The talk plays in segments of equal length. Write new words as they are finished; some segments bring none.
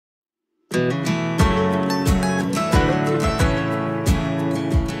That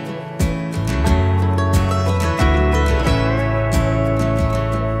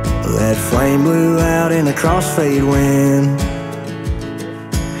flame blew out in a crossfade wind,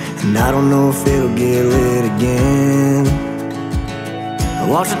 and I don't know if it'll get lit again. I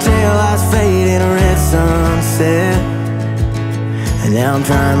watched the taillights fade in a red sunset, and now I'm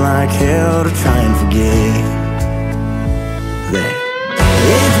trying like hell to try and forget that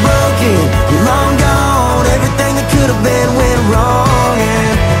it's broken, you're long gone. Everything that could have been went wrong,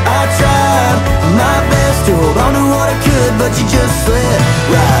 and I tried my best to hold on to what I could, but you just slipped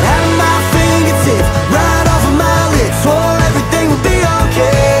right out of my fingertips, right off of my lips. Swore everything would be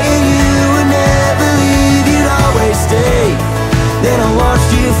okay, and you would never leave, you'd always stay. Then I watched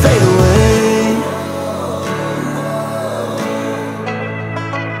you fade away.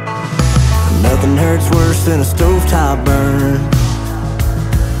 Nothing hurts worse than a stovetop burn.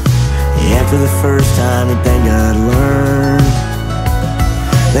 After the first time you think I'd learn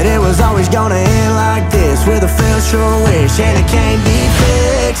that it was always gonna end like this, with a failed sure wish, and it can't be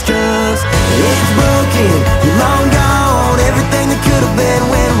fixed. Cause it's broken, you're long gone. Everything that could have been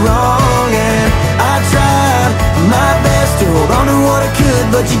went wrong, and I tried my best to hold on to what I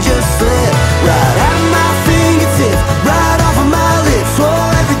could, but you just slipped right out of my fingertips, right off of my lips.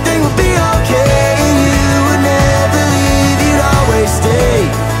 Swore everything would be okay, and you would never leave, you'd always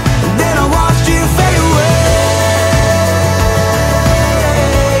stay. And then I watched you fade away.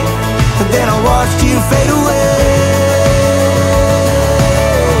 Then I watched you fade away.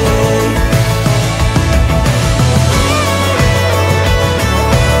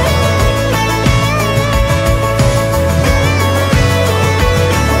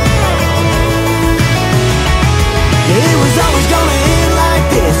 Yeah, it was always gonna end like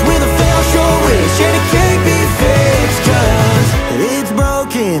this, with a failed sure wish, and it can't be fixed. Cause it's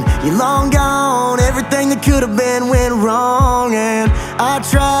broken, you're long gone. Everything that could have been went wrong, and I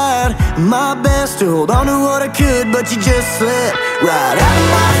tried my best to hold on to what I could, but you just slipped right out of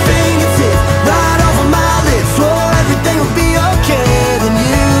my fingertips, right off of my lips. Swore everything would be okay, then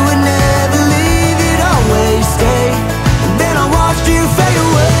you would never leave, you'd always stay. And then I watched you fade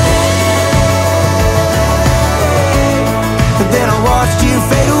away. And then I watched you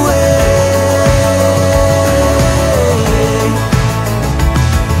fade away.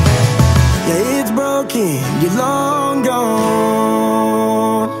 Yeah, it's broken, you're long gone.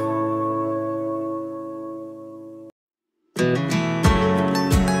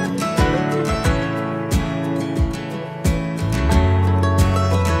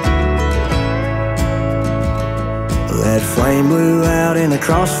 That flame blew out in a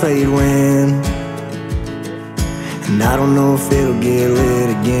crossfade wind, and I don't know if it'll get lit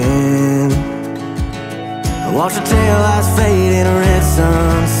again. I watched the taillights fade in a red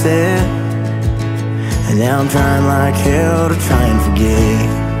sunset, and now I'm trying like hell to try and forget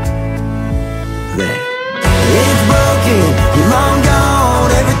that it's broken, you're long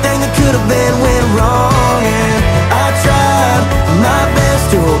gone. Everything that could have been went wrong, and I tried my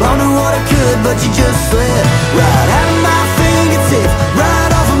best to hold on to what I could, but you just slipped right out of my fingertips,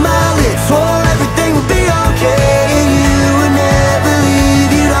 right off of my lips. Swore everything would be okay, and you would never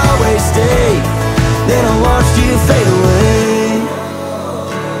leave, you'd always stay. Then I watched you fade away.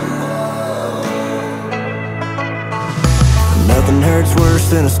 Nothing hurts worse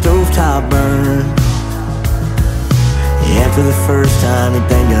than a stovetop burn. After the first time you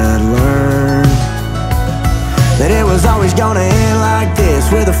think I'd learn that it was always gonna end like this,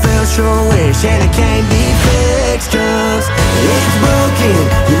 with a failed sure wish, and it can't be fixed. Cause it's broken,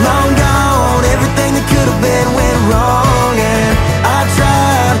 you're long gone. Everything that could have been went wrong, and I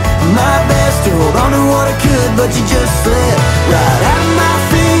tried my best to hold on to what I could, but you just slipped right out of my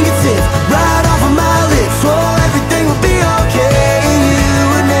fingertips, right off of my lips. Swore everything would be okay, and you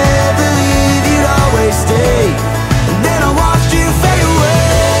would never leave, you'd always stay. And then I watched you fade away.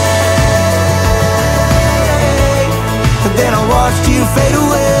 And then I watched you fade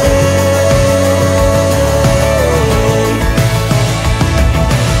away.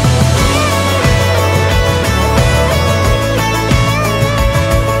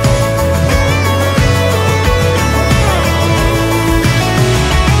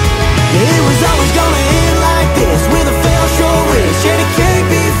 It was always gonna end like this, with a failed sure wish, and it can't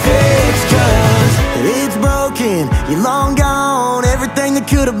be fixed. Cause it's broken, you're long gone. Everything that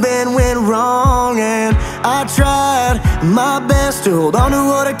could have been went wrong, and I tried my best to hold on to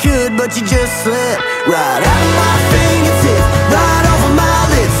what I could, but you just slipped right out of my fingertips, right off of my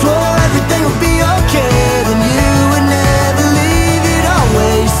lips. Swore everything would be okay, then you would never leave, you'd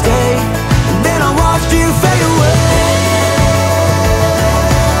always stay. And then I watched you fade away.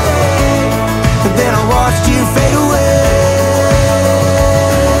 but then I watched you fade away.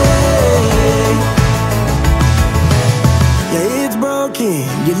 Yeah, it's broken,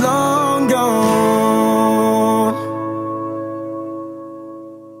 you're long gone.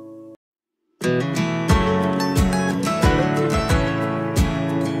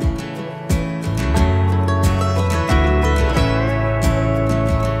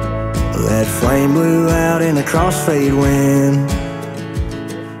 That flame blew out in a crossfade wind,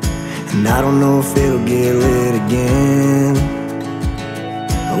 and I don't know if it'll get lit again.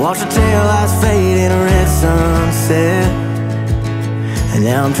 I watched the taillights fade in a red sunset, and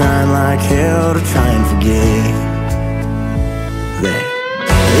now I'm trying like hell to try and forget that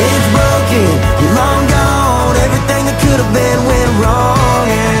it's broken, you're long gone. Everything that could have been went wrong,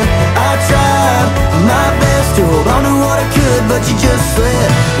 and I tried my best to hold on to what I could, but you just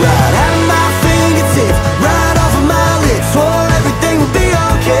slipped right out of my fingertips, right off of my lips. Swore everything would be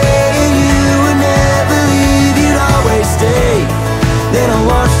okay, you would never leave, you'd always stay. Then I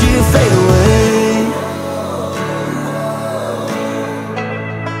watched you fade away.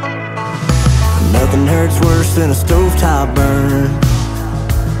 Nothing hurts worse than a stovetop burn.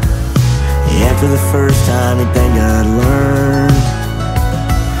 After the first time you think I'd learned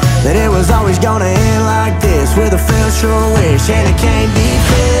that it was always gonna end like this, with a failed sure wish, and it can't be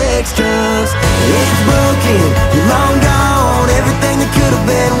fixed. Cause it's broken, you're long gone. Everything that could have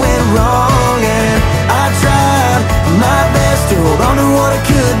been went wrong, and I tried my best to hold on to what I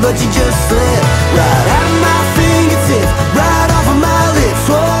could, but you just slipped right out of my fingertips, right off of my lips.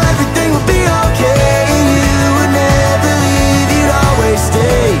 Swore everything would be okay, you would never leave, you'd always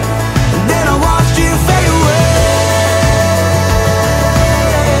stay. And then I watched you fade away.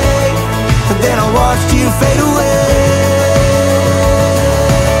 Then I watched you fade away.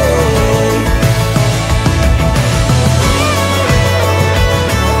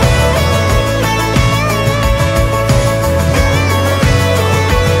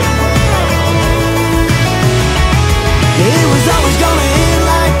 It was always gonna end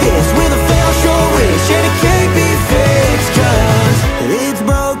like this, with a failed sure wish, and it can't be fixed. Cause it's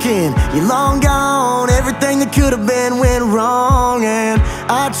broken, you're long gone. Everything that could have been went wrong, and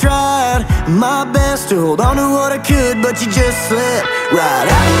I tried my best to hold on to what I could, but you just slipped right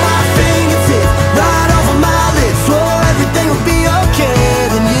out of my fingertips, right off of my lips. Swore everything would be okay,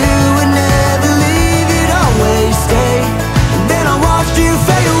 then you would never leave, you'd always stay. And then I watched you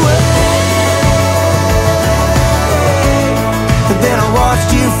fade away. And then I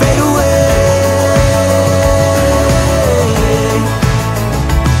watched you fade away.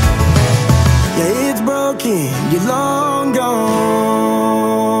 Yeah, it's broken, you're long gone.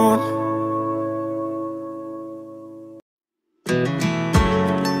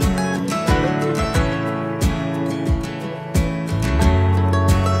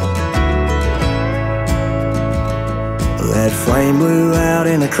 That flame blew out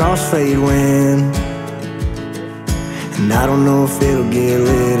in a crossfade wind, and I don't know if it'll get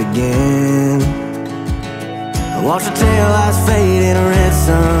lit again. I watched the taillights fade in a red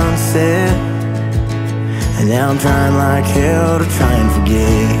sunset, and now I'm trying like hell to try and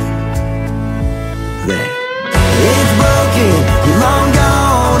forget that it's broken, you're long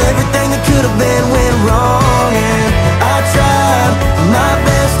gone. Everything that could have been went wrong, and I tried my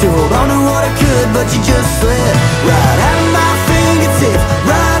best to hold on to what I could, but you just slipped right out of my fingertips,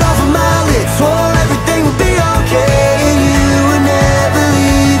 right off of my lips. Swore everything would be okay, you would never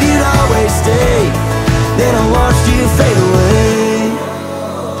leave, you'd always stay. Then I watched you fade away.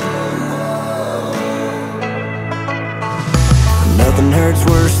 Nothing hurts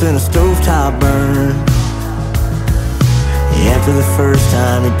worse than a stovetop burn. After the first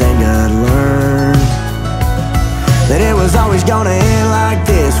time you think I'd learned that it was always gonna end like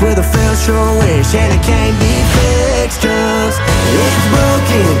this, with a failed sure wish, and it can't be fixed. Cause it's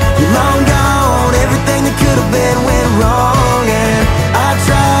broken, you're long gone. Everything that could have been went wrong, and I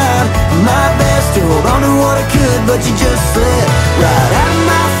tried my best to hold on to what I could, but you just slipped right out of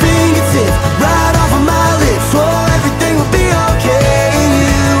my fingertips, right off of my lips. Swore everything would be okay,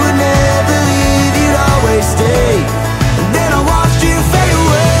 you would never leave, you'd always stay. And then I watched you fade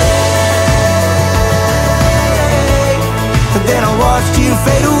away. And then I watched you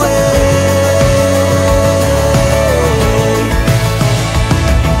fade away.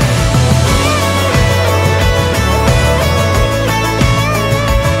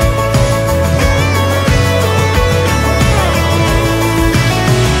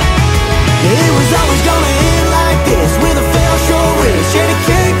 It was always gonna end like this, with a failed sure wish, and it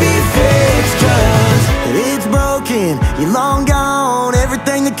can't be fixed. Cause it's broken, you're long gone.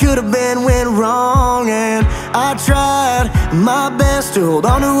 Everything that could have been went wrong, and I tried my best best to hold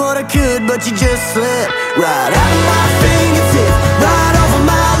on to what I could, but you just slipped right out of my fingertips, right off of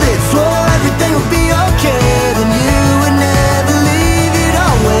my lips. Swore everything would be okay, then you would never leave, you'd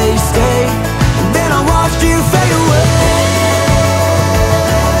always stay. And then I watched you fade away,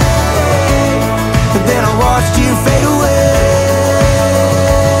 and then I watched you fade away.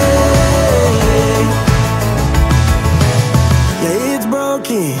 Yeah, it's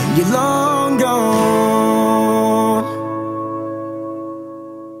broken, you're long gone.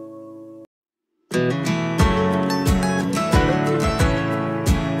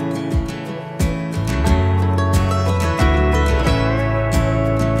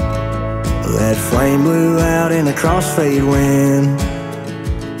 That flame blew out in a crossfade wind,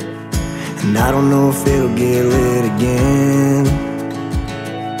 and I don't know if it'll get lit again.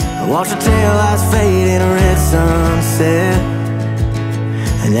 I watched the taillights fade in a red sunset,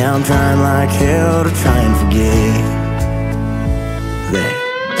 and now I'm trying like hell to try and forget that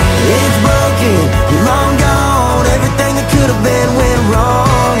it's broken, you're long gone. Everything that could have been went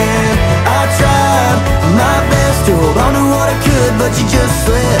wrong, and I tried my best to hold on to what I could, but you just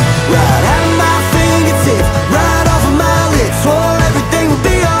slipped right out of my fingertips, right off of my lips. Swore everything would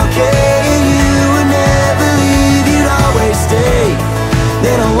be okay, and you would never leave, you'd always stay.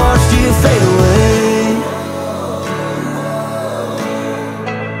 Then I watched you fade away.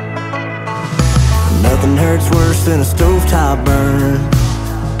 Nothing hurts worse than a stovetop burn.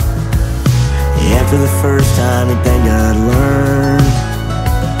 After the first time you think I'd learn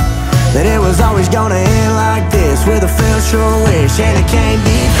that it was always gonna end like this, with a failed sure wish, and it can't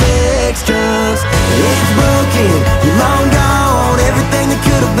be fixed. Cause it's broken, you're long gone. Everything that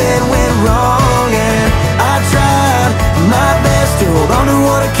could have been went wrong, and I tried my best to hold on to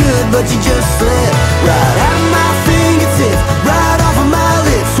what I could, but you just slipped right out of my fingertips, right off of my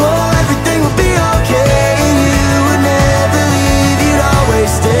lips. Swore everything would be okay, and you would never leave, you'd always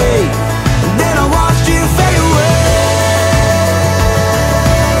stay. And then I watched you fade away,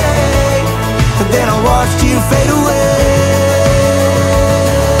 and then I watched you fade away.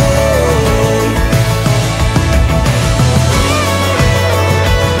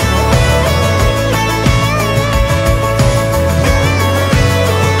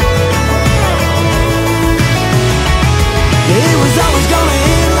 It was always gonna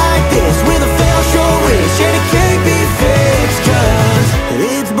end like this, with a failed sure wish, and it can't be fixed. Cause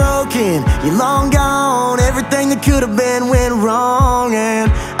it's broken, you're long gone. Everything that could have been went wrong,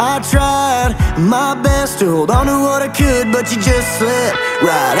 and I tried my best to hold on to what I could, but you just slipped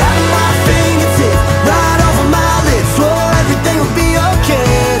right out of my fingertips, right off of my lips. Swore everything would be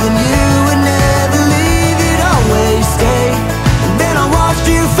okay, then you would never leave, you'd always stay. And then I watched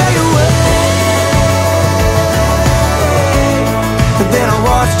you fade away, and then I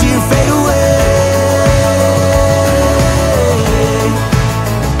watched you fade away.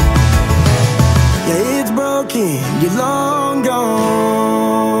 Yeah, it's broken, you're long gone.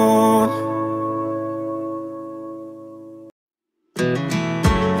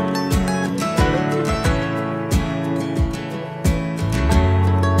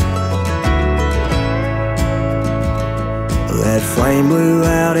 That flame blew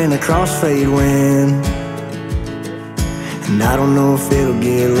out in a crossfade wind, and I don't know if it'll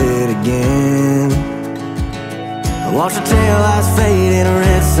get lit again. I watched the taillights fade in a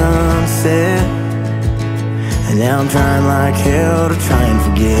red sunset, and now I'm trying like hell to try and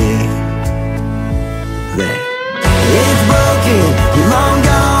forget that it's broken, you're long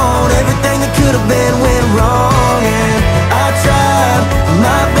gone. Everything that could have been went wrong, and I tried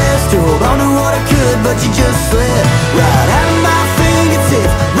my best to hold on to what I could, but you just slipped right out of my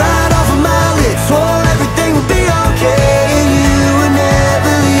fingertips, right off of my lips. Swore everything would be okay, and you would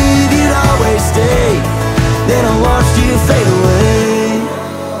never leave, you'd always stay. Then I watched you fade away.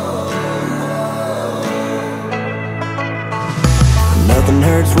 Nothing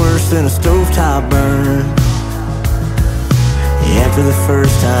hurts worse than a stovetop burn. After the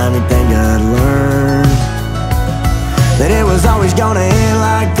first time you think I'd learn that it was always gonna end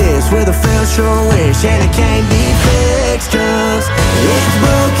like this, with a failed sure wish, and it can't be fixed. Cause it's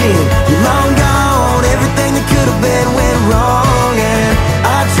broken, you're long gone. Everything that could have been went wrong, and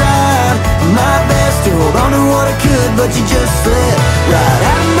I tried my best to hold on to what I could, but you just slipped right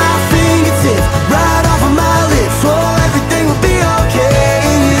out of my fingertips, right off of my lips. Swore everything would be okay,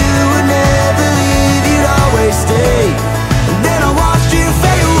 and you would never leave, you'd always stay. And then I watched you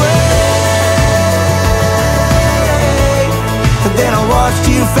fade away, and then I watched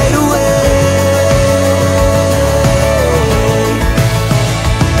you fade away.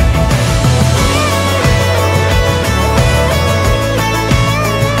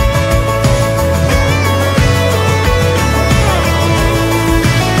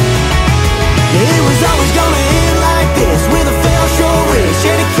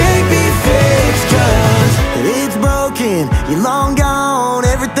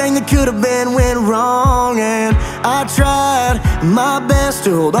 best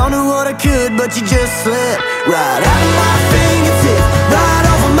to hold on to what I could, but you just slipped right out of my fingertips, right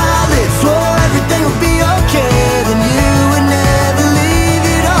off of my lips. Swore everything would be okay, then you would never leave,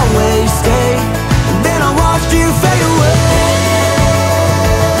 you'd always stay. And then I watched you fade away,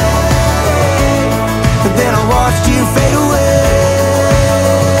 and then I watched you fade away.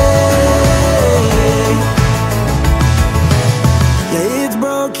 Yeah, it's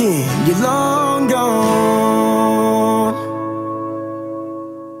broken, you're long gone.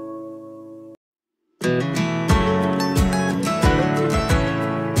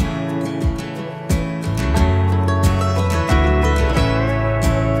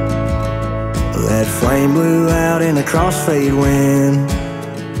 That flame blew out in a crossfade wind,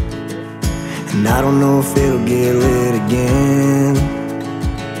 and I don't know if it'll get lit again.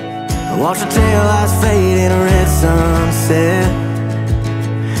 I watched the taillights fade in a red sunset,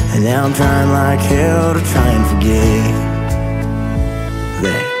 and now I'm trying like hell to try and forget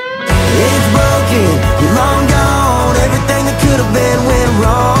that it's broken, you're long gone. Everything that could have been went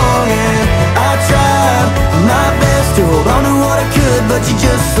wrong, and I tried my best to hold on to what I could, but you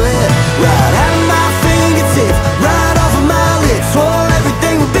just slipped right out of my fingertips, right off of my lips. Swore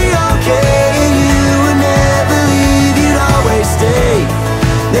everything would be okay, and you would never leave, you'd always stay.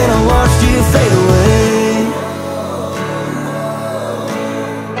 Then I watched you fade away.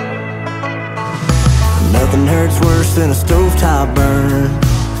 Nothing hurts worse than a stovetop burn.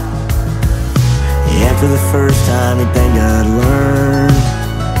 After the first time you think I'd learn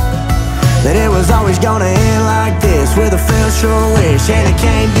that it was always gonna end like this, with a fell short wish and it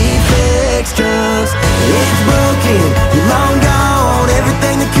can't be fixed. Cause it's broken, you're long gone.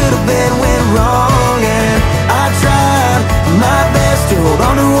 Everything that could have been went wrong, and I tried my best to hold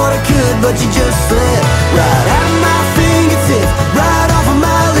on to what I could, but you just slipped right out of my fingertips, right off of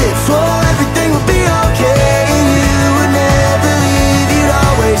my lips. Swore everything would be okay, and you would never leave, you'd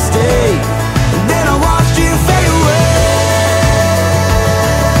always stay. And then I watched you fade away,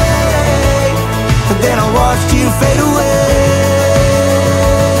 and then I watched you fade away.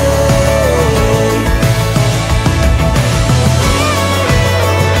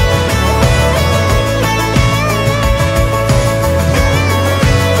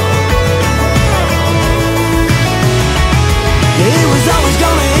 It was always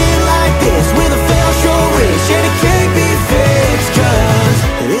gonna end like this, with a fell short wish and it can't be fixed. Cause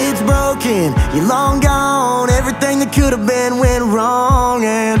it's broken, you're long gone. Everything that could have been went wrong,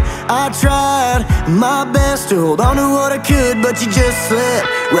 and I tried my best to hold on to what I could, but you just slipped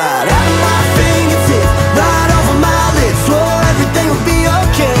right out of my fingertips, right off of my lips. Swore everything would be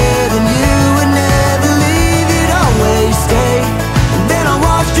okay, then you would never leave, you'd always stay. And then I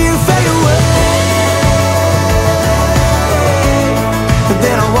watched you fade away, and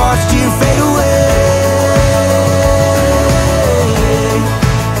then I watched you fade away.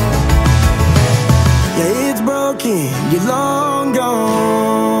 Yeah, it's broken, you're long gone.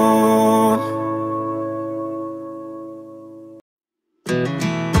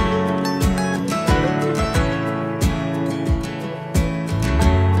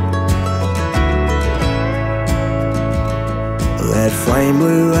 That flame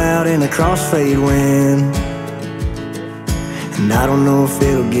blew out in a crossfade wind, and I don't know if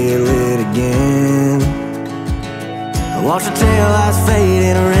it'll get lit again. I watched the taillights fade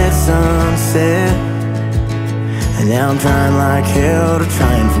in a red sunset, and now I'm trying like hell to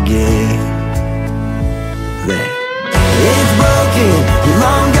try and forget that it's broken, you're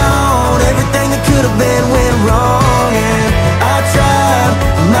long gone. Everything that could have been went wrong, and I tried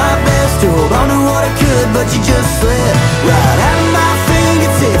my best to hold on to what I could, but you just slipped right out of my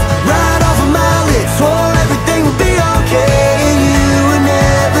fingertips, right off of my lips. Swore everything would be okay, and you would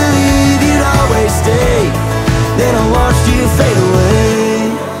never leave, you'd always stay. Then I watched you fade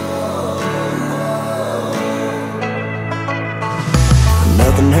away.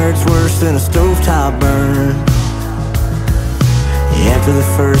 Nothing hurts worse than a stovetop burn. After the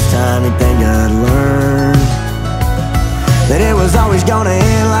first time you think I'd learn that it was always gonna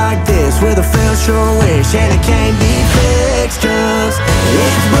end like this, with a fell short wish and it can't be fixed. Cause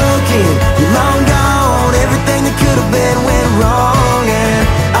it's broken, you're long gone. Everything that could have been went wrong, and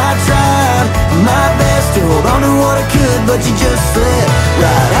I tried my best to hold on to what I could, but you just slipped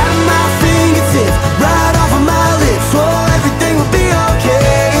right out of my fingertips, right off of my lips. Swore everything would be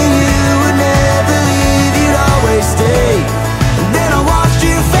okay, and you would never leave, you'd always stay. And then I watched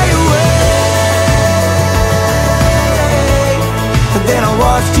you fade away, and then I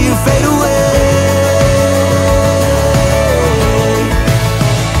watched you fade away.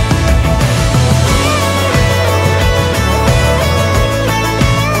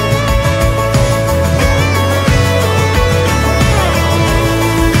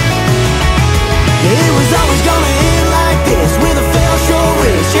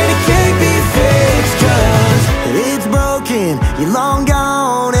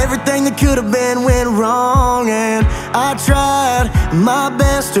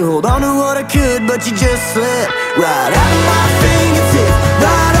 best to hold on to what I could, but you just slipped right out of my fingertips,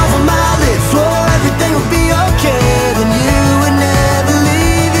 right off of my lips. Swore everything would be okay, then you would never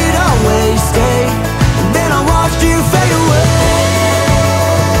leave, you'd always stay. And then I watched you fade away,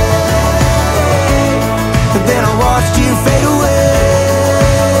 and then I watched you fade away.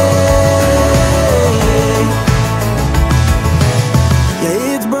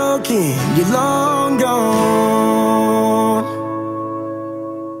 Yeah, it's broken, you're long gone.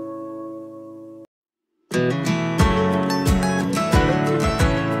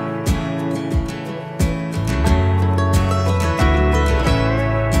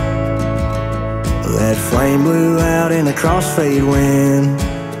 That flame blew out in a crossfade wind,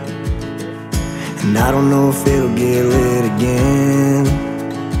 and I don't know if it'll get lit again.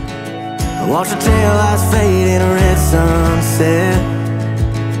 I watched the taillights fade in a red sunset,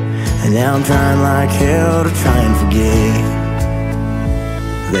 and now I'm trying like hell to try and forget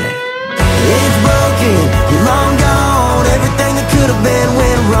that it's broken, you're long gone. Everything that could have been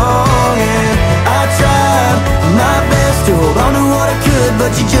went wrong, and I tried my best to hold on to what I could,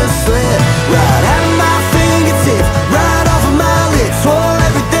 but you just slipped right out of my fingertips, right off of my lips. Swore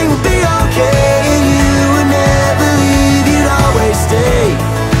everything would be okay, and you would never leave, you'd always stay.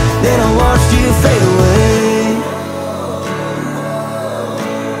 Then I watched you fade away.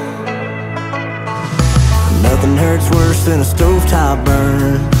 Nothing hurts worse than a stovetop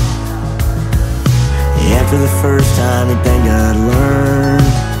burn. After the first time you think I'd learn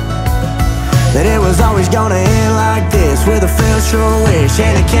that it was always gonna end like this, with a failed sure wish,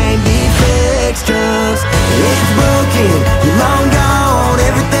 and it can't be fixed. Cause it's broken, you're long gone.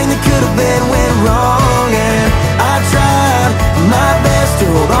 Everything that could have been went wrong, and I tried my best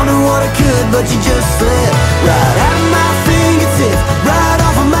to hold on to what I could, but you just slipped right out of my fingertips, right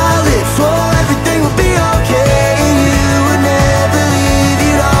off of my lips. Swore everything would be okay, and you would never leave,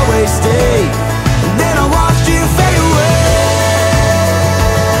 you'd always stay. And then I watched you fade away,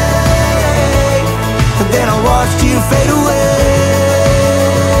 and then I watched you fade away.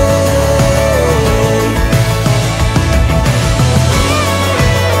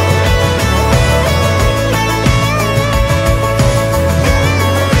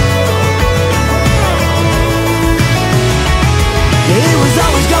 It was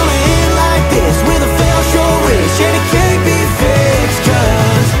always gonna end like this, with a failed sure wish, and it can't be fixed.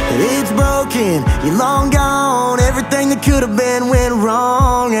 Cause it's broken, you're long gone. Everything that could have been went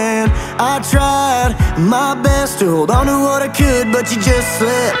wrong, and I tried my best to hold on to what I could, but you just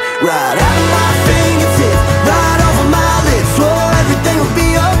slipped right out of my fingertips, right off of my lips. Swore everything would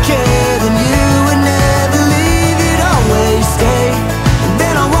be okay, then you would never leave, you'd always stay. And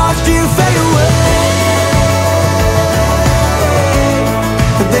then I watched you fade away,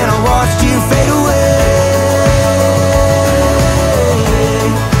 and then I watched you fade away.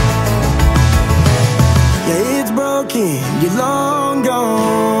 Yeah, it's broken, you're long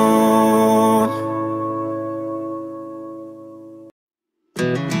gone.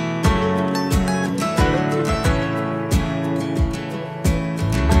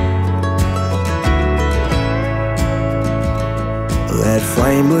 That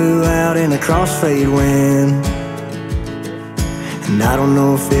flame blew out in a crossfade wind, and I don't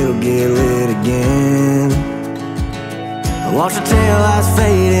know if it'll get lit again. I watched the taillights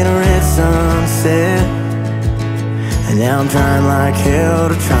fade in a red sunset, and now I'm trying like hell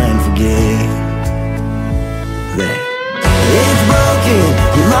to try and forget that it's broken,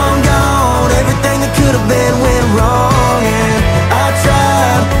 you're long gone. Everything that could have been went wrong, and I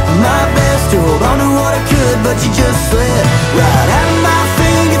tried my best to hold on to what I could, but you just slipped right out of my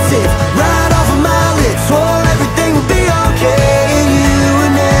fingertips, right off of my lips. Swore everything would be okay, and you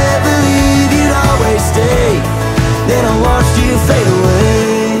would never leave, you'd always stay. Then I watched you fade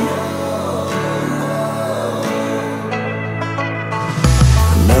away.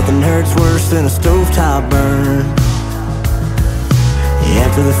 Nothing hurts worse than a stovetop burn.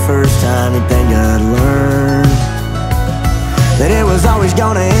 After the first time you think I'd learn that it was always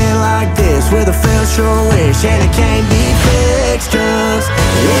gonna end like this, with a failed sure wish, and it can't be fixed. Cause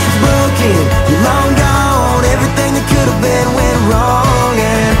it's broken, you're long gone. Everything that could have been went wrong,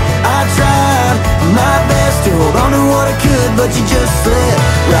 and I tried my best to hold on to what I could, but you just slipped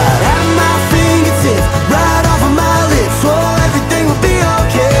right out of my fingertips, right off of my lips. Swore everything would be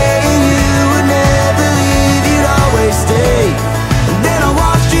okay, and you would never leave, you'd always stay. And then I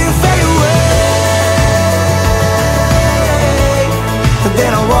watched you fade away, and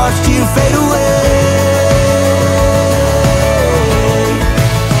then I watched you fade away.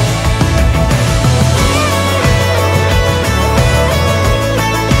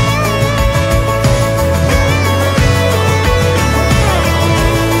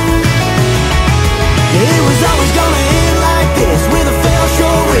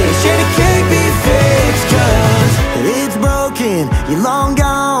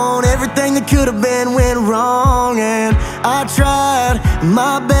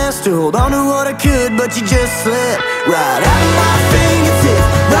 best to hold on to what I could, but you just slipped right out of my fingertips,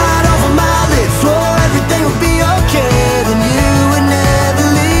 right off of my lips. Swore everything would be okay, then you would never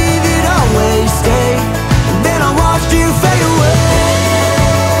leave, you'd always stay. And then I watched you fade away,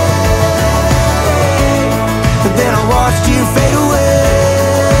 and then I watched you fade away.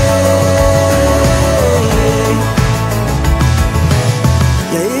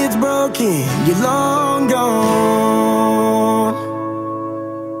 Yeah, it's broken, you're long gone.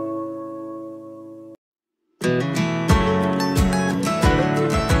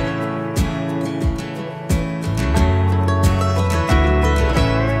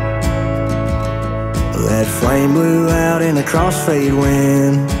 That flame blew out in a crossfade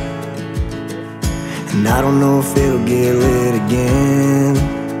wind, and I don't know if it'll get lit again.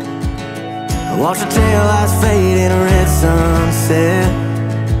 I watched the taillights fade in a red sunset,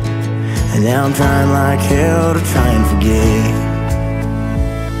 and now I'm trying like hell to try and forget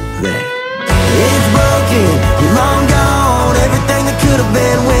that it's broken, you're long gone. Everything that could have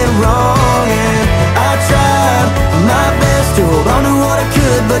been went wrong, and I tried my best to hold on to what I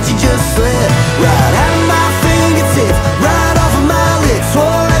could, but you just slipped right out of my fingertips, right off of my lips.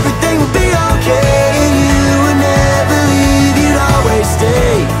 Swore everything would be okay, and you would never leave, you'd always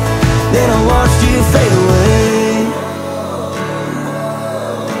stay. Then I watched you fade away.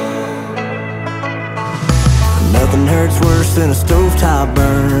 Nothing hurts worse than a stovetop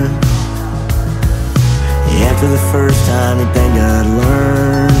burn. After the first time you think I'd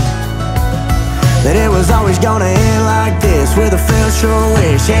learn that it was always gonna end like this, with a failed sure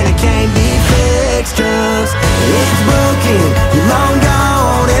wish, and it can't be fixed. Cause it's broken, you're long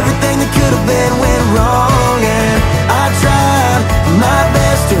gone. Everything that could have been went wrong, and I tried my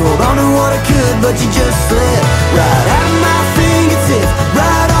best to hold on to what I could, but you just slipped right out of my fingertips,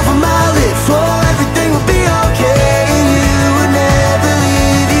 right off of my lips. Swore everything would be okay, and you would never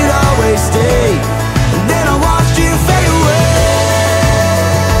leave, you'd always stay. And then I watched you fade away,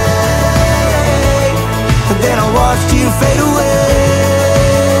 and then I watched you fade away.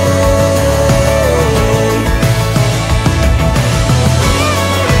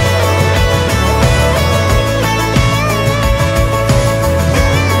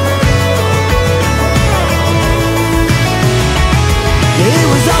 It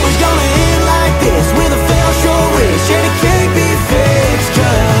was always gonna end like this, with a failed sure wish, and it can't be fixed.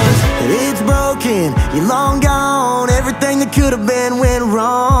 Cause it's broken, you're long gone. Everything that could have been went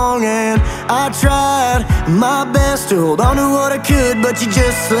wrong, and I tried my best to hold on to what I could, but you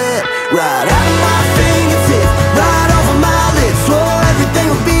just slipped right out of my fingertips, right off of my lips. Swore everything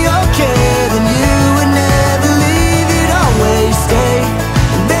would be okay, then you would never leave, you'd always stay.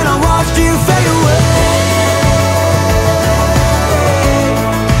 And then I watched you fade away,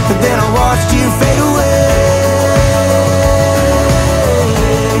 and then I watched you fade away.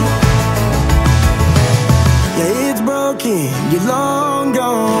 Yeah, it's broken, you're long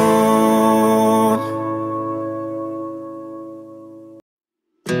gone.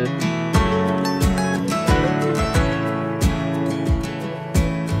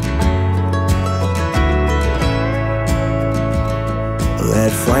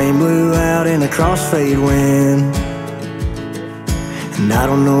 That flame blew out in a crossfade wind, and I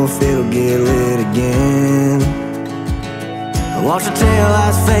don't know if it'll get lit again. I watched the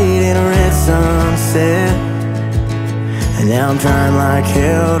taillights fade in a red sunset, and now I'm trying like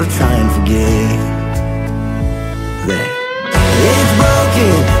hell to try and forget that it's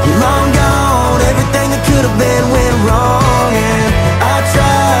broken, you're long gone. Everything that could have been went wrong, and I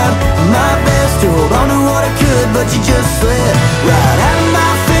tried my best to hold on to what I could, but you just slipped right out of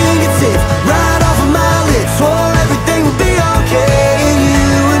my fingertips, right off of my lips. Swore everything would be okay, and you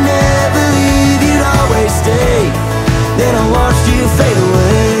would never leave, you'd always stay. Then I watched you fade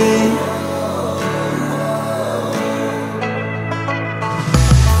away.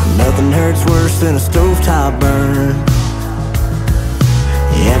 Nothing hurts worse than a stovetop burn.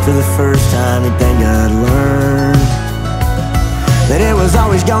 After the first time you think I'd learn that it was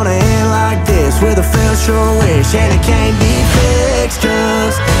always gonna end like this, with a failed sure wish, and it can't be fixed.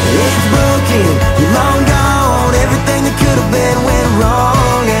 Cause it's broken, you're long gone. Everything that could have been went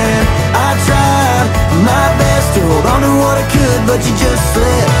wrong, and I tried my best to hold on to what I could, but you just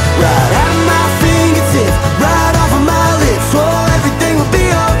slipped right out of my fingertips, right off of my lips. Swore everything would be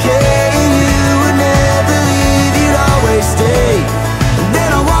okay, and you would never leave, you'd always stay. And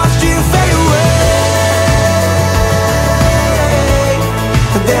then I watched you fade away,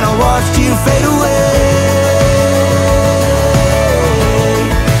 and then I watched you fade away.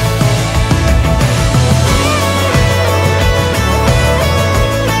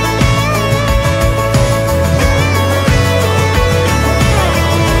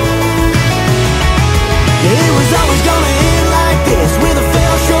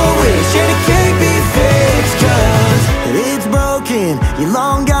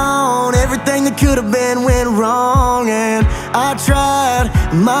 everything that could have been went wrong. And I tried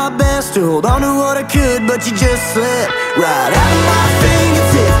my best to hold on to what I could, but you just slipped right out of my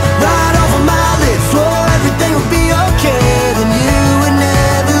fingertips, right off of my lips. Swore everything would be okay, then you would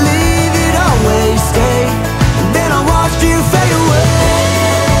never leave, you'd always stay. And then I watched you fade away,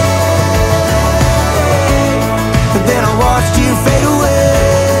 and then I watched you fade away.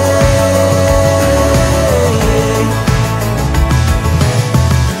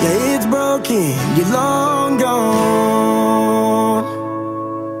 Yeah, it's broken, you're long gone.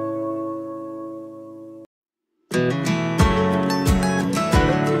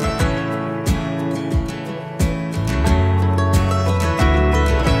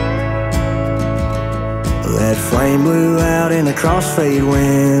 That flame blew out in a crossfade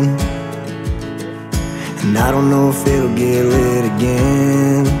wind, and I don't know if it'll get lit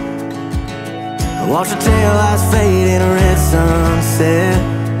again. I watched the taillights fade in a red sunset,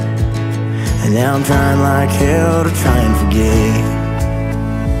 and now I'm trying like hell to try and forget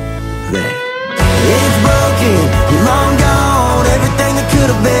that it's broken, you're long gone. Everything that could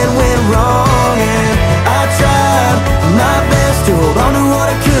have been went wrong, and I tried my best to hold on to what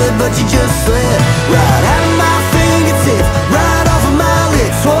I could, but you just slipped right out of my fingertips, right off of my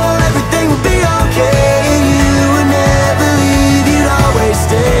lips. Swore everything would be okay, and you would never leave, you'd always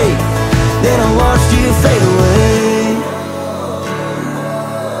stay. Then I watched you fade away.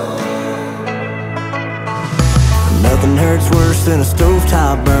 Nothing hurts worse than a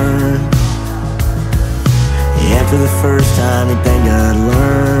stovetop burn. After the first time you think I'd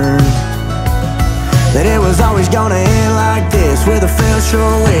learn that it was always gonna end like this, with a failed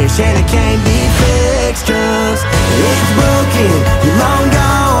sure wish, and it can't be fixed. Cause it's broken, you're long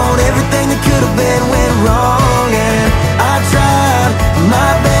gone. Everything that could have been went wrong, and I tried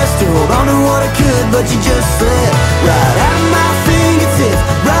my best to hold on to what I could, but you just slipped right out of my fingertips,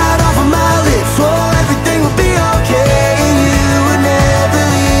 right off of my lips. Swore everything would be okay, and you would never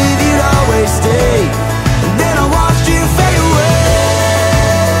leave, you'd always stay. And then I watched you fade away,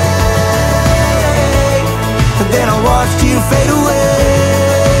 and then I watched you fade away.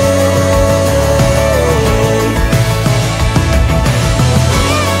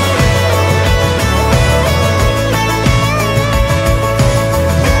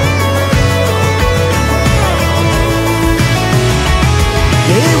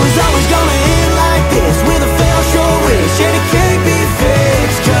 It was always gonna end like this, with a failed sure wish, and it can't be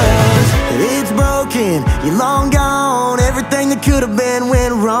fixed. Cause it's broken, you're long gone. Everything that could have been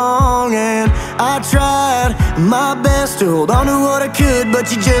went wrong, and I tried my best to hold on to what I could, but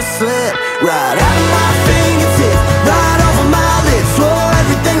you just slipped right out of my fingertips, right off of my lips. Swore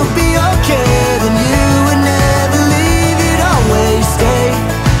everything would be okay, then you would never leave, you'd always stay.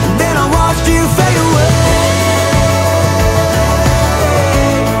 And then I watched you fade away,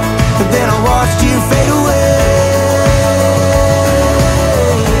 and then I watched you fade away.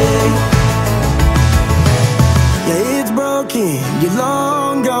 Yeah, it's broken, you're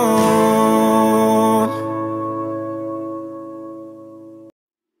long gone.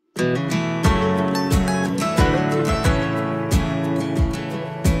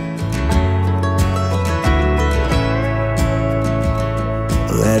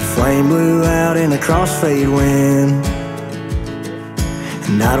 That flame blew out in a crossfade wind,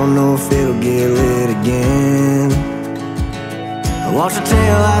 and I don't know if it'll get lit again. I watched the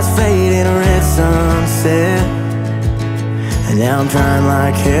taillights fade in a red sunset, and now I'm trying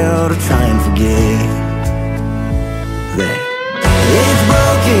like hell to try and forget that it's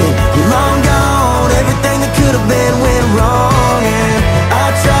broken, you're long gone. Everything that could have been went wrong, and I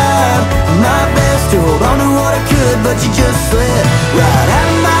tried my best to hold on to what I could, but you just slipped right out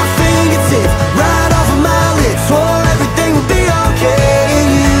of my fingertips, right off of my lips. Swore everything would be okay, and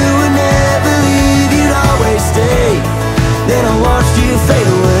you would never leave, you'd always stay. Then I watched you fade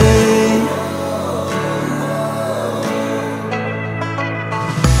away.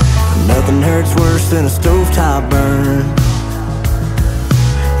 Nothing hurts worse than a stovetop burn.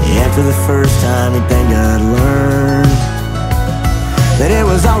 After the first time you think I'd learn that it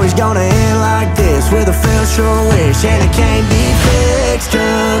was always gonna end like this, with a failed sure wish, and it can't be fixed.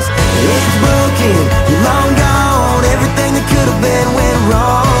 Cause it's broken, you're long gone. Everything that could have been went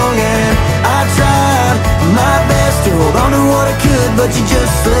wrong, and I tried my best to hold on to what I could, but you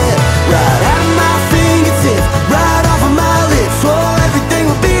just slipped right out of my fingertips, right off of my lips. Swore everything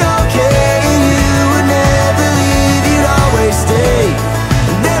would be okay, and you would never leave, you'd always stay.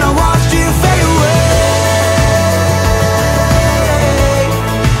 And then I watched you fade away,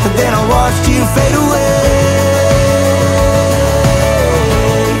 and then I watched you fade away.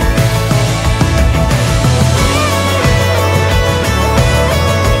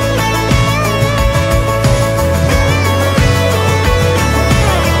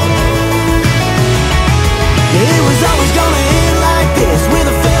 It was always gonna end like this, with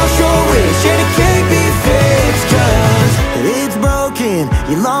a fail short wish, and it can't be fixed, 'cause it's broken,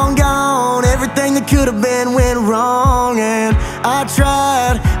 you're long gone. Everything that could have been went wrong, and I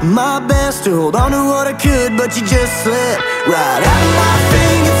tried my best to hold on to what I could, but you just slipped right out of my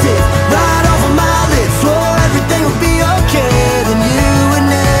fingertips, right off of my lips. Swore everything would be okay, then you would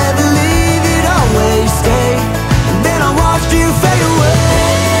never leave, you'd always stay. And then I watched you fade away.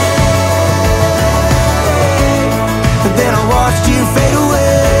 And then I watched you fade away.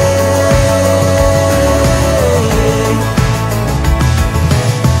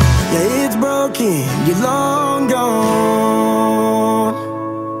 Yeah, it's broken, you're long gone.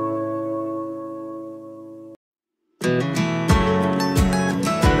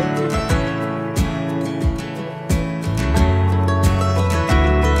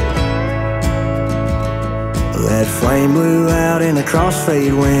 That flame blew out in a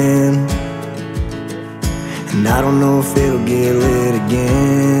crossfade wind, and I don't know if it'll get lit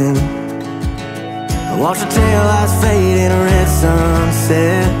again. I watched the taillights fade in a red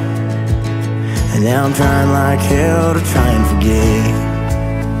sunset, and now I'm trying like hell to try and forget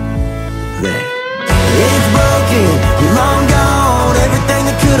that it's broken, you're long gone. Everything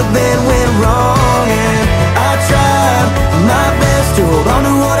that could have been went wrong, and I tried my best to hold on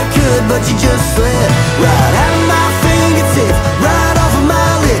to what I could, but you just slipped right out of my fingertips, right off of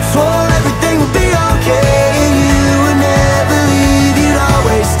my lips. Swore everything would be okay, and you would never leave, you'd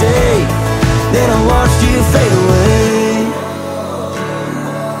always stay. Then I watched you fade away.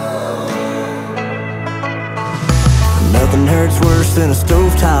 Nothing hurts worse than a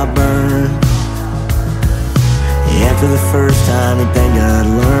stovetop burn. After the first time, you think I'd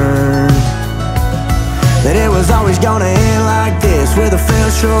learn that it was always gonna end like this, with a fail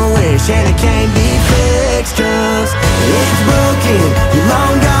short wish, and it can't be fixed, 'cause it's broken, you're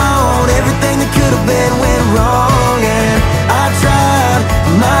long gone. Everything that could have been went wrong, and I tried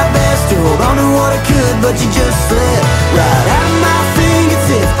my best to hold on to what I could, but you just slipped right out of my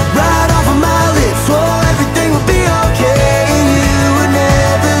fingertips, right off of my lips. Swore everything would be okay, and you would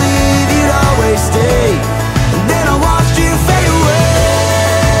never leave, you'd always stay. And then I watched you fade away.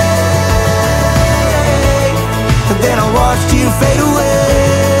 And then I watched you fade away.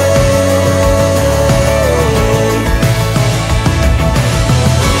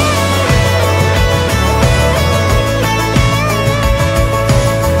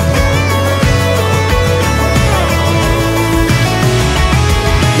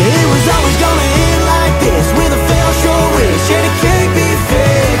 It was always gonna end like this, with a fail short wish, and it can't be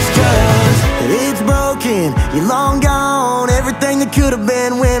fixed, 'cause it's broken, you're long gone. Everything that could have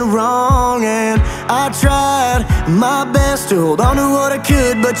been went wrong, and I tried my best to hold on to what I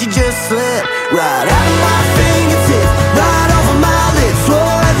could, but you just slipped right out of my fingertips, right off of my lips.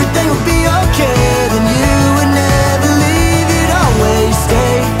 Swore everything would be okay, then you would never leave, you'd always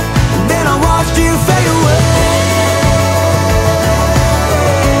stay. And then I watched you fade away.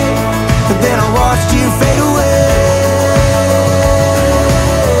 And then I watched you fade away.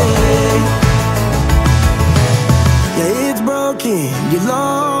 Yeah, it's broken, you're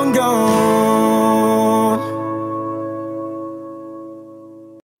long gone.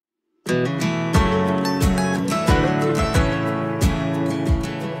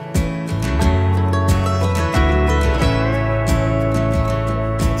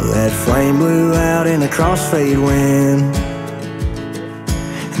 That flame blew out in a crossfade wind,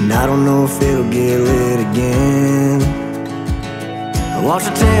 and I don't know if it'll get lit again. I watched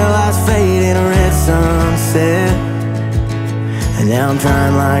the taillights fade in a red sunset, and now I'm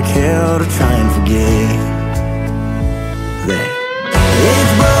trying like hell to try and forget that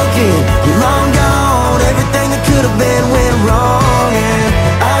it's broken, you're long gone. Everything that could have been went wrong, and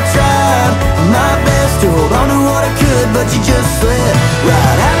I tried my best to hold on to what I could, but you just slipped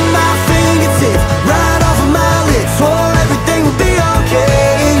right out of my fingertips, right off of my lips. Swore everything would be okay,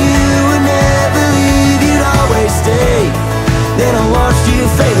 and you would never leave, you'd always stay. Then I watched you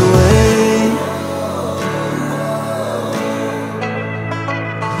fade away.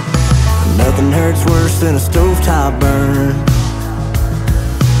 Nothing hurts worse than a stovetop burn.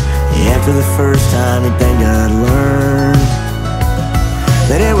 After the first time, you think I'd learn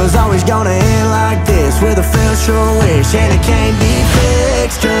that it was always gonna end like this, with a fail short wish, and it can't be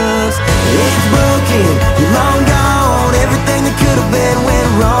fixed, 'cause it's broken, you're long gone. Everything that could have been went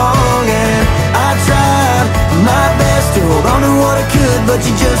wrong, and I tried my best to hold on to what I could, but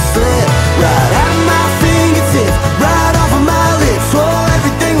you just slipped right out of my fingertips, right off of my lips. Swore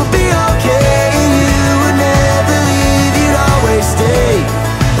everything would be okay, and you would never leave, you'd always stay.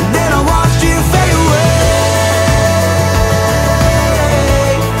 And then I watched you fade away.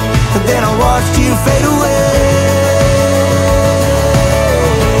 And then I watched you fade away.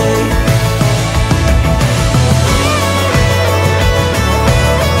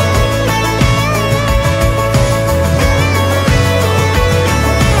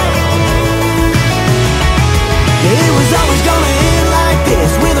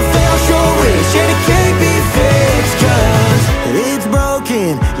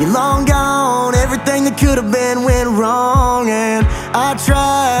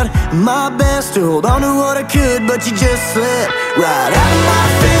 tried my best to hold on to what I could, but you just slipped right out of my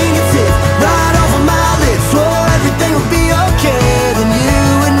fingertips, right off of my lips. Swore everything would be okay, then you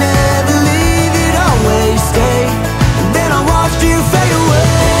would never leave, you'd always stay. And then I watched you fade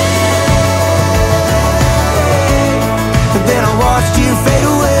away, and then I watched you fade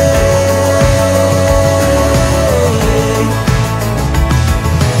away.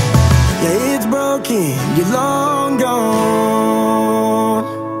 Yeah, it's broken, you're long gone.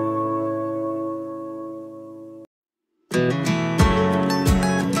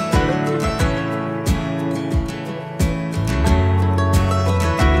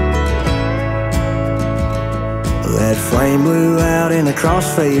 That flame blew out in a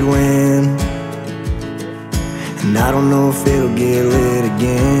crossfade wind, and I don't know if it'll get lit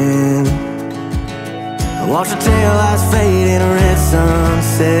again. I watched the taillights fade in a red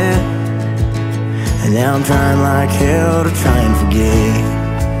sunset, and now I'm trying like hell to try and forget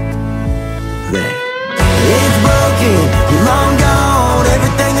that it's broken, you're long gone.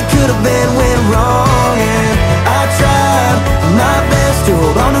 Everything that could have been went wrong, and I tried my best to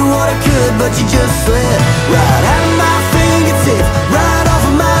hold on to what I could, but you just slipped right out of my fingertips, right off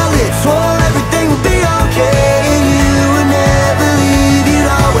of my lips. Swore everything would be okay, and you would never leave, you'd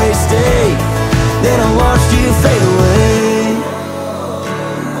always stay. Then I watched you fade away.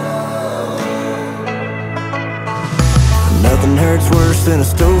 Nothing hurts worse than a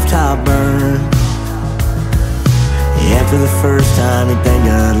stovetop burn. After the first time you think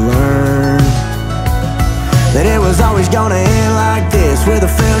I'd learn that it was always gonna end like this, with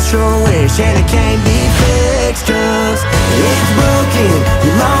a failed sure wish, and it can't be fixed. Cause it's broken,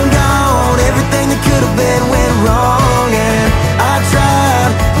 you're long gone. Everything that could have been went wrong, and I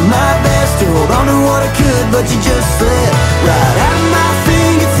tried my best to hold on to what I could, but you just slipped right out of my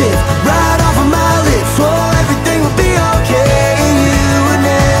fingertips, right off of my lips. Swore everything would be okay, and you would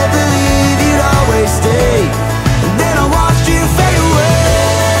never leave, you'd always stay. And then I watched you fade away,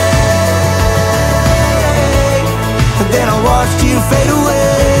 and then I watched you fade away.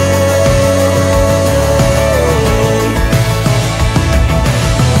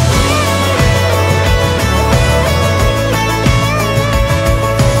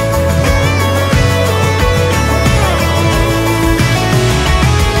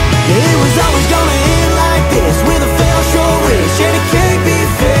 It was always gonna end like this, with a failed sure wish, and it can't be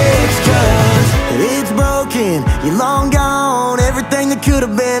fixed. Cause it's broken, you're long gone. Everything that could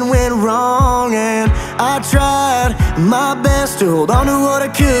have been went wrong, and I tried my best to hold on to what I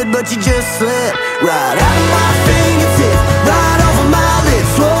could, but you just slipped right out of my fingertips, right off of my lips.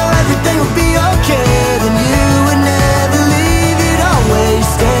 Swore everything would be okay, then you would never leave, you'd always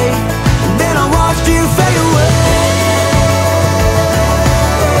stay. And then I watched you fade away,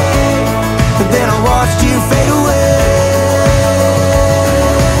 and then I watched you fade away.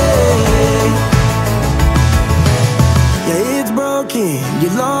 Yeah, it's broken,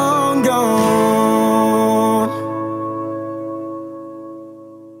 you're long gone.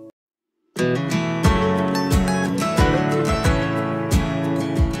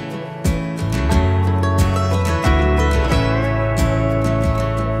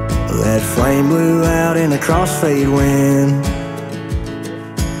 That flame blew out in a crossfade wind,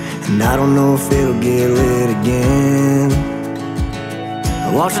 and I don't know if it'll get lit again. I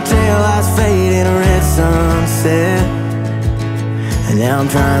watched the taillights fade in a red sunset, and now I'm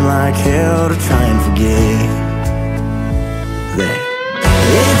trying like hell to try and forget that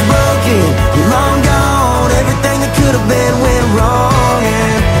it's broken, you're long gone. Everything that could have been went wrong,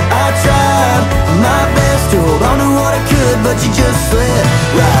 and I tried my best to hold on to what I could, but you just slipped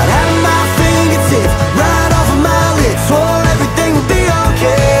right out of my fingertips, right off of my lips. Swore everything would be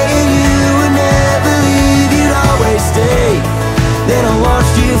okay, and you would never leave, you'd always stay. Then I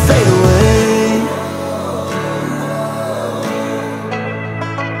watched you fade away.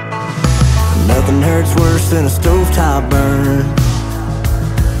 Nothing hurts worse than a stovetop burn.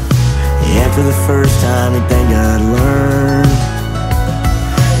 After the first time you think I'd learn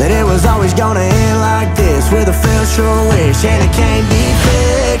that it was always gonna end like this, with a failed sure wish, and it can't be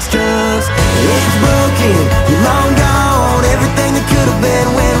fixed. Cause it's broken, you're long gone. Everything that could have been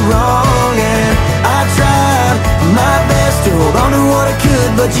went wrong, and I tried my best to hold on to what I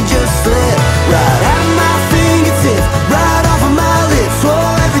could, but you just slipped right out of my fingertips, right off of my lips.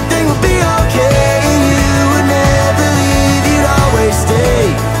 Swore everything would be okay, and you would never leave, you'd always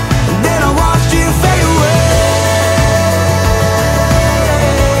stay. And then I watched you fade away,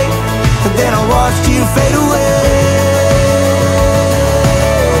 and then I watched you fade away.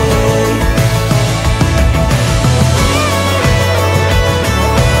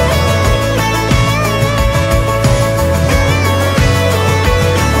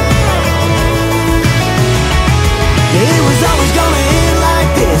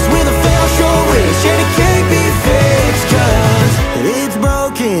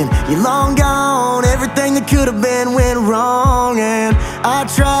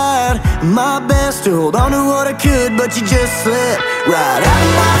 tried my best to hold on to what I could, but you just slipped right out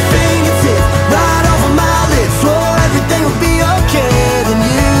of my fingertips, right off of my lips. Swore everything would be okay, then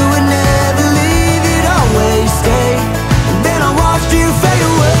you would never leave, you'd always stay. And then I watched you fade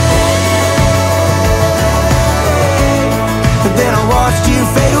away, and then I watched you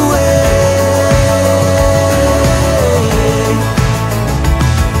fade away.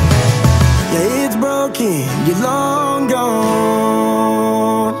 Yeah, it's broken, you're long gone.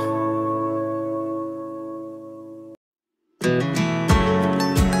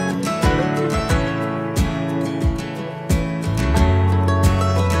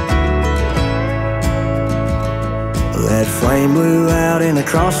 That flame blew out in a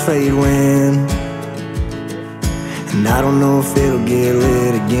crossfade wind, and I don't know if it'll get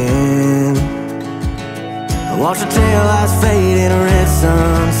lit again. I watched the taillights fade in a red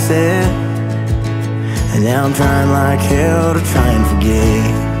sunset, and now I'm trying like hell to try and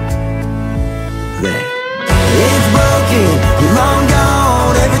forget that it's broken, you're long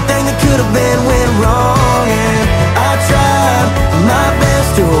gone. Everything that could have been went wrong, and I tried my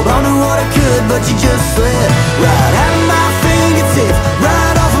best to hold on to what I could, but you just slipped right out of my fingertips,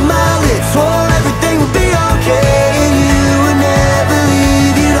 right off of my lips. Swore everything would be okay, and you would never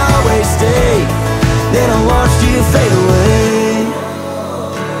leave, you'd always stay. Then I watched you fade away.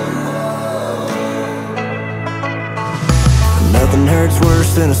 Nothing hurts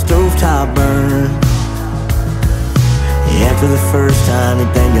worse than a stovetop burn. After the first time you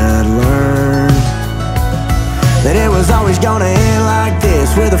think I'd learn that it was always gonna end like this,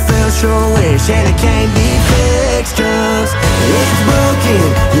 with a fell short wish and it can't be fixed. Cause it's broken,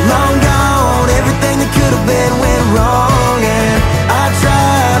 you're long gone. Everything that could have been went wrong, and I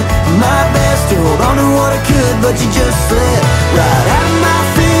tried my best to hold on to what I could, but you just slipped right out of my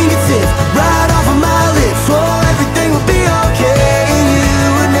fingertips, right off of my lips. Swore everything would be okay, and you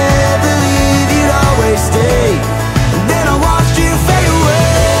would never leave, you'd always stay. And then I watched you fade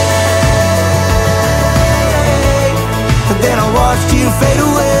away, and then I watched you fade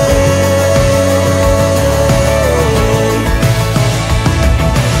away.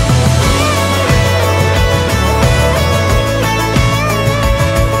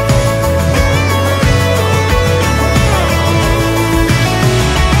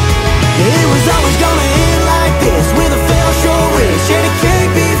 It was always gonna end like this, with a fell short wish and it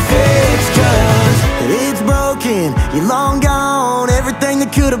can't be fixed. Cause it's broken, you're long gone. Everything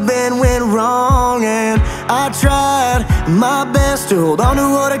that could have been went wrong, and I tried my best to hold on to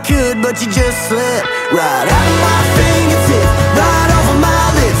what I could, but you just slipped right out of my fingertips, right off of my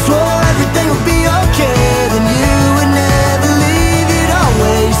lips. Swore everything would be okay, then you would never leave, you'd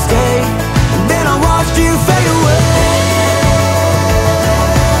always stay. And then I watched you fade away,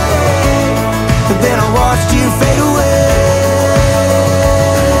 and then I watched you fade away.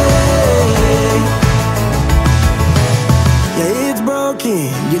 Yeah, it's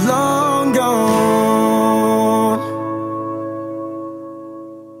broken, you're long gone.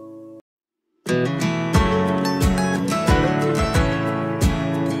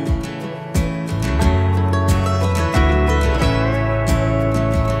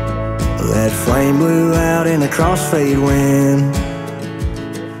 That flame blew out in a crossfade wind,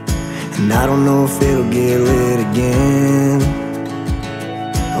 and I don't know if it'll get lit again.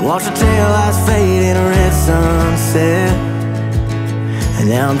 I watched the taillights fade in a red sunset, and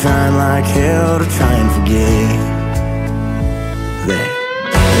now I'm trying like hell to try and forget that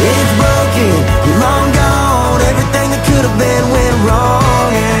it's broken, you're long gone. Everything that could have been went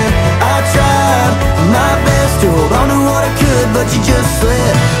wrong, and I tried my best to hold on to what I could, but you just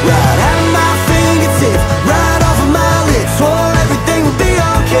slipped right out of my fingertips, right off of my lips. Swore everything would be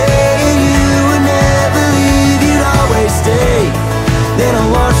okay, and you would never leave, you'd always stay. Then I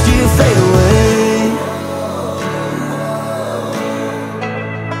watched you fade away.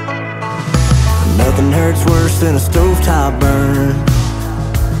 Nothing hurts worse than a stovetop burn.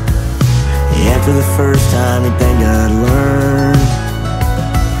 After the first time you think I'd learn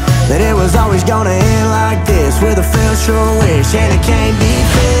that it was always gonna end like this, with a fell short wish and it can't be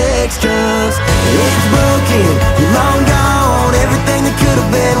fixed. Cause it's broken, you're long gone. Everything that could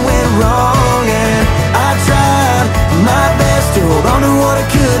have been went wrong, and I tried my best to hold on to what I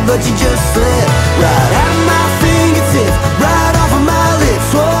could, but you just slipped right out of my fingertips, right off of my lips.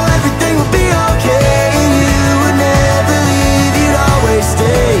 Swore everything would be okay, and you would never leave, you'd always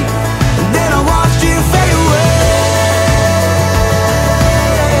stay. And then I watched you fade away,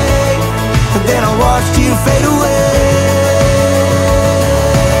 and then I watched you fade away.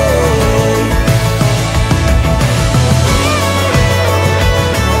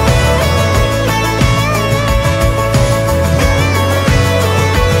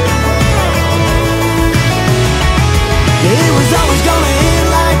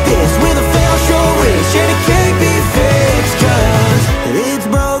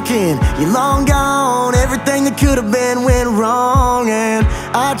 you're long gone. Everything that could have been went wrong, and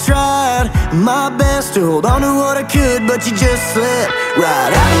I tried my best to hold on to what I could, but you just slipped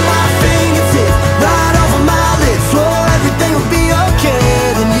right out of my fingertips, right off of my lips. Swore everything would be okay,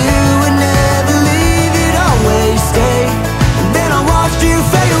 then you would never leave, you'd always stay. And then I watched you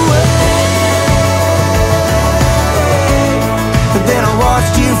fade away, and then I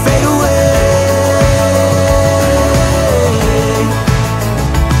watched you fade away.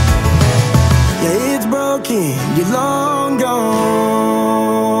 Yeah, it's broken, you're long gone.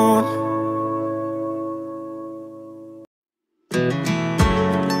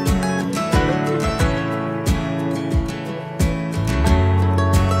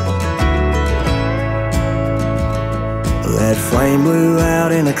 That flame blew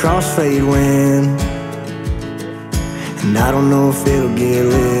out in a crossfade wind, and I don't know if it'll get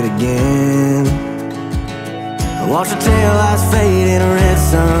lit again. I watched the taillights fade in a red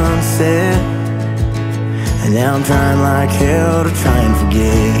sunset, and now I'm trying like hell to try and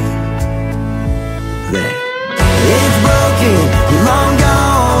forget that it's broken, you're long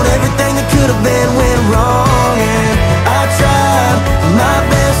gone. Everything that could have been went wrong, and I tried my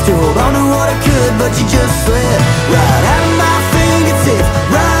best to hold on to what I could, but you just slipped right out of my fingertips,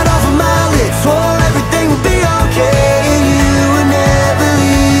 right off of my lips. Swore everything would be okay, and you would never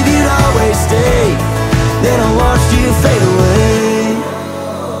leave, you'd always stay. Then I watched you fade away.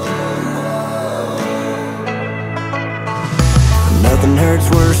 Nothing hurts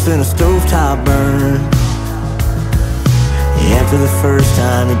worse than a stovetop burn. After the first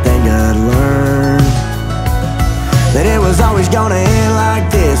time you think I'd learn that it was always gonna end like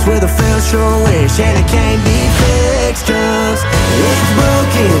this, with a failed sure wish, and it can't be fixed. Cause it's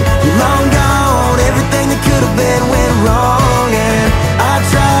broken, you're long gone. Everything that could have been went wrong, and I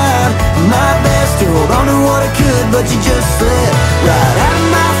tried my best to hold on to what I could, but you just slipped right out of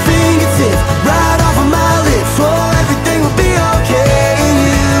my fingertips, right off of my lips. Swore everything would be okay, and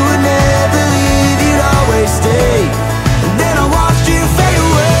you would never leave, you'd always stay. And then I watched you fade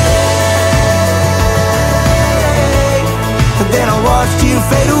away, and then I watched you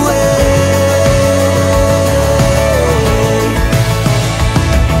fade away.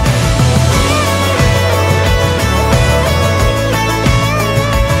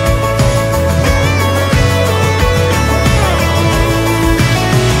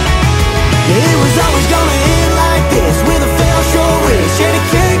 It was always gonna end like this, with a failed sure wish, and it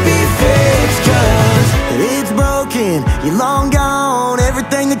can't be fixed. Cause it's broken, you're long gone.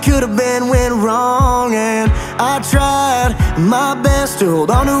 Everything that could have been went wrong, and I tried my best to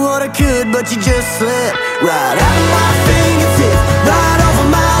hold on to what I could, but you just slipped right out of my fingertips, right off of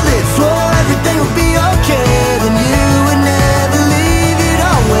my lips. Swore everything would be okay, then you would never leave, you'd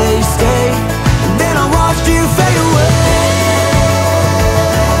always stay. And then I watched you fade away,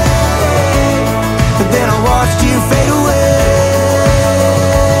 and then I watched you fade away.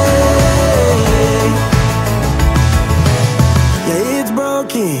 Yeah, it's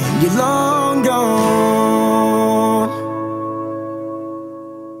broken, you're long gone.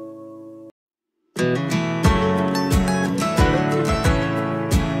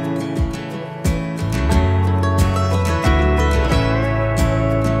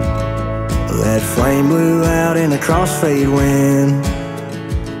 That flame blew out in a crossfade wind,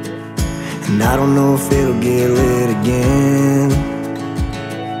 and I don't know if it'll get lit again.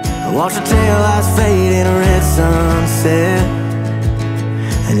 I watched the taillights fade in a red sunset,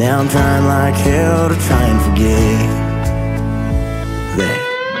 and now I'm trying like hell to try and forget that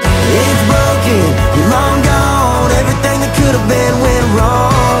it's broken, you're long gone. Everything that could have been went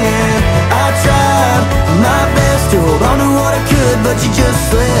wrong, and I tried my best to hold on to what I could, but you just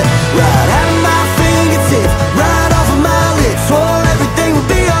slipped right out of my fingertips, right off of my lips. Swore everything would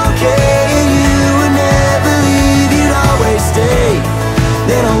be okay, and you would never leave, you'd always stay.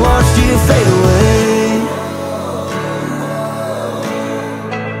 Then I watched you fade away.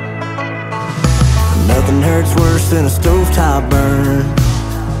 Nothing hurts worse than a stovetop burn.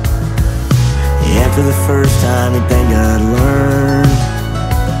 After the first time you think I'd learn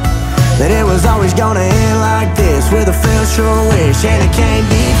that it was always gonna end like this, with a failed sure wish, and it can't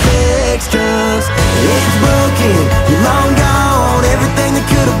be fixed. Cause it's broken, you're long gone. Everything that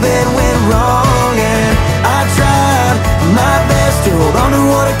could have been went wrong, and I tried my best to hold on to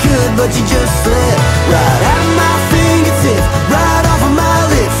what I could, but you just slipped right out of my fingertips, right off of my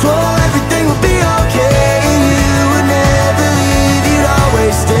lips. Swore everything would be okay, and you would never leave, you'd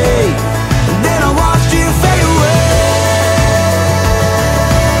always stay. And then I watched you fade away,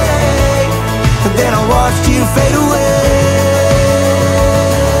 and then I watched you fade away.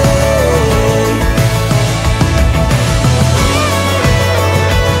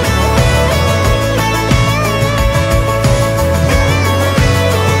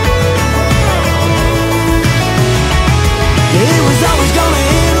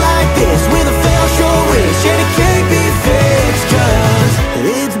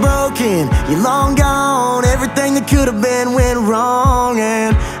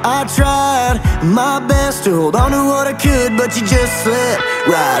 I tried my best to hold on to what I could, but you just slipped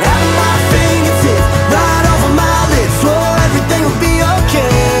right out of my fingertips, right off of my lips. Swore everything would be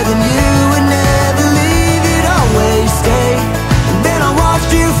okay, then you would never leave, you'd always stay. And then I watched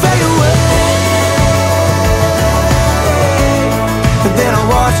you fade away, and then I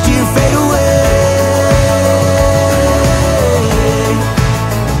watched you fade away.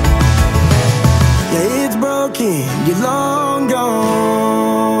 Yeah, it's broken, you're long gone.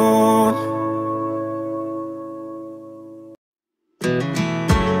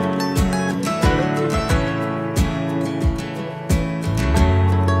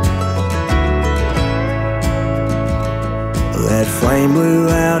 That flame blew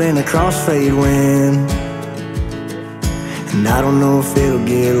out in a crossfade wind, and I don't know if it'll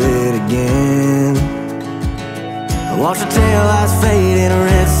get lit again. I watched the taillights fade in a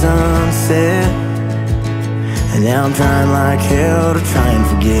red sunset, and now I'm trying like hell to try and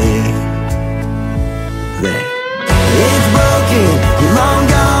forget that it's broken, you're long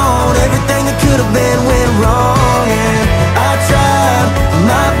gone. Everything that could have been went wrong, and I tried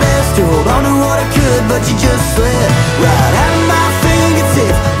my best to hold on to what I could, but you just slipped right out of my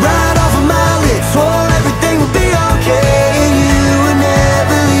fingertips, right off of my lips. Swore everything would be okay, and you would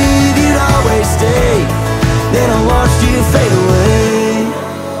never leave, you'd always stay. Then I watched you fade away.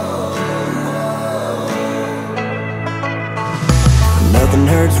 Nothing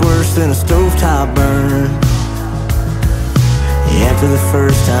hurts worse than a stovetop burn. After the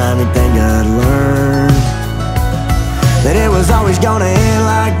first time you think I'd learn that it was always gonna end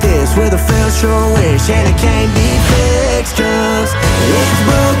like this, with a failed sure wish, and it can't be fixed. Cause it's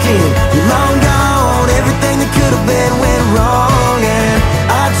broken, you're long gone. Everything that could have been went wrong, and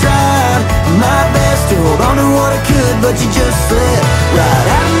I tried my best to hold on to what I could, but you just slipped right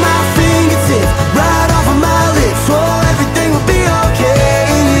out of my fingertips, right off of my lips. Swore everything would be okay,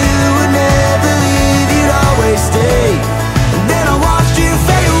 and you would never leave, you'd always stay. And then I watched you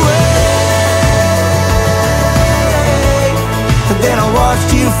fade away, and then I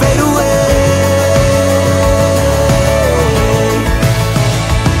watched you fade away.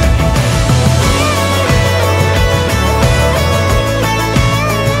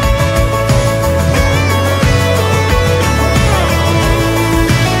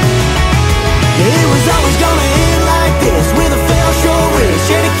 It was always gonna end like this, with a failed sure wish,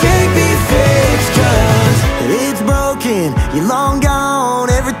 and it can't be fixed. Cause it's broken, you're long gone.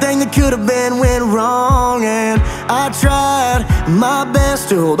 Everything that could have been went wrong, and I tried my best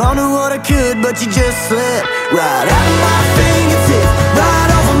to hold on to what I could, but you just slipped right out of my fingertips, right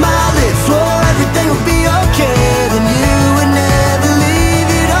off of my lips. Swore everything would be okay, then you would never leave,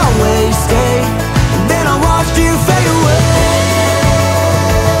 you'd always stay. And then I watched you fade away,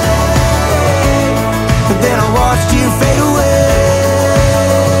 and then I watched you fade away.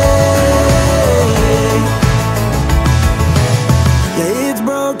 Yeah, it's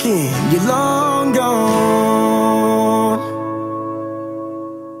broken, you're long gone.